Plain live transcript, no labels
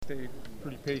stay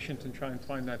pretty patient and try and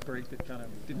find that break that kind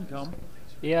of didn't come?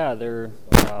 Yeah, they're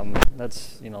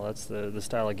that's the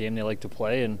style of game they like to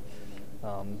play, and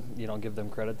give them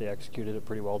credit. They executed it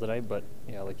pretty well tonight. But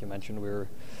like you mentioned,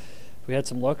 we had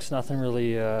some looks. Nothing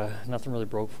really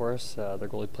broke for us. Their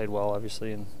goalie played well,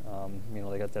 obviously, and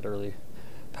they got that early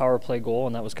power play goal,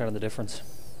 and that was kind of the difference.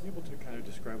 Are you able to kind of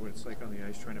describe what it's like on the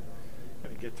ice, trying to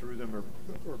kind of get through them or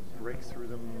break through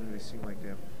them? They seem like they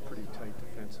have pretty tight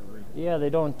defensively. Yeah, they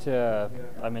don't.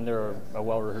 They're a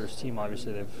well-rehearsed team.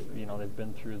 Obviously, they've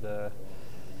been through the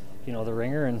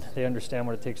ringer, and they understand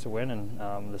what it takes to win,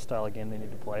 and the style of game they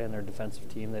need to play. And their defensive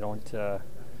team, they don't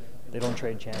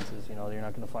trade chances. You're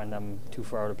not going to find them too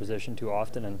far out of position too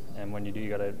often, and when you do, you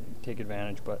got to take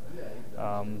advantage. But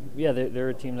they're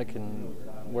a team that can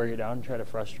wear you down and try to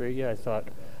frustrate you. I thought,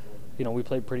 we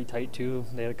played pretty tight too.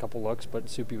 They had a couple looks, but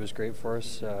Soupy was great for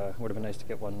us. Would have been nice to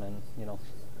get one and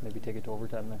maybe take it to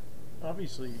overtime there.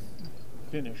 Obviously,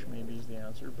 finish maybe is the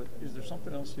answer, but is there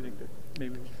something else you think that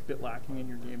maybe was a bit lacking in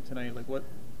your game tonight? Like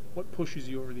what pushes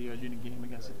you over the edge in a game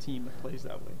against a team that plays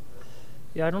that way?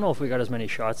 Yeah, I don't know if we got as many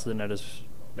shots to the net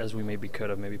as we maybe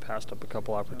could have. Maybe passed up a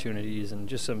couple opportunities and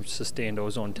just some sustained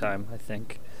ozone time. I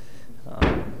think,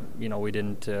 we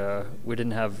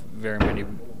didn't have very many,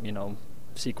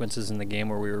 sequences in the game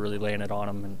where we were really laying it on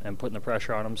them and putting the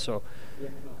pressure on them. So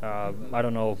I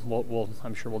don't know.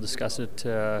 I'm sure we'll discuss it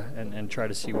and try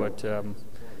to see what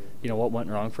went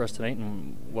wrong for us tonight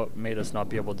and what made us not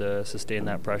be able to sustain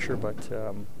that pressure. But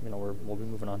we'll be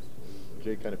moving on.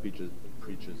 Jay kind of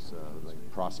preaches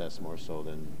process more so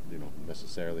than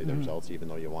necessarily the results. Even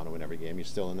though you want to win every game, you're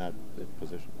still in that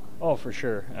position. Oh, for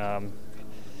sure.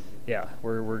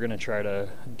 We're going to try to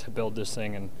build this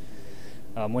thing and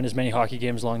win as many hockey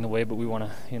games along the way. But we want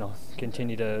to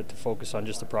continue to focus on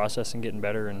just the process and getting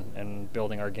better and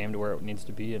building our game to where it needs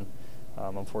to be. And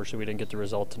unfortunately, we didn't get the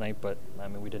result tonight. But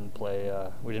we didn't play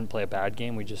a bad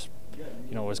game. We just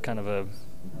it was kind of a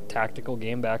tactical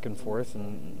game back and forth,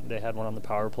 and they had one on the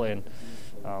power play, and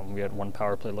we had one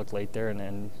power play look late there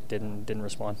and didn't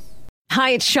respond.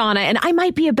 Hi, it's Shauna, and I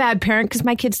might be a bad parent because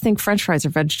my kids think French fries are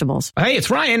vegetables. Hey, it's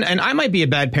Ryan, and I might be a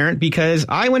bad parent because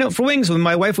I went out for wings when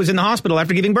my wife was in the hospital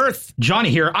after giving birth. Johnny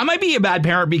here. I might be a bad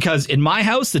parent because in my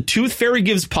house, the tooth fairy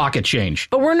gives pocket change.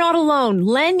 But we're not alone.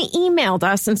 Len emailed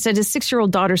us and said his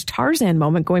 6-year-old daughter's Tarzan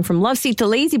moment going from love seat to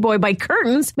lazy boy by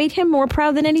curtains made him more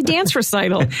proud than any dance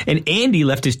recital. And Andy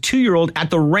left his 2-year-old at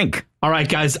the rink. All right,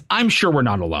 guys, I'm sure we're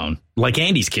not alone. Like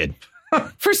Andy's kid.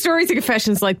 For stories and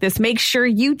confessions like this, make sure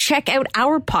you check out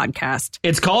our podcast.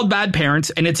 It's called Bad Parents,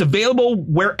 and it's available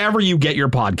wherever you get your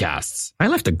podcasts. I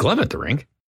left a glove at the rink.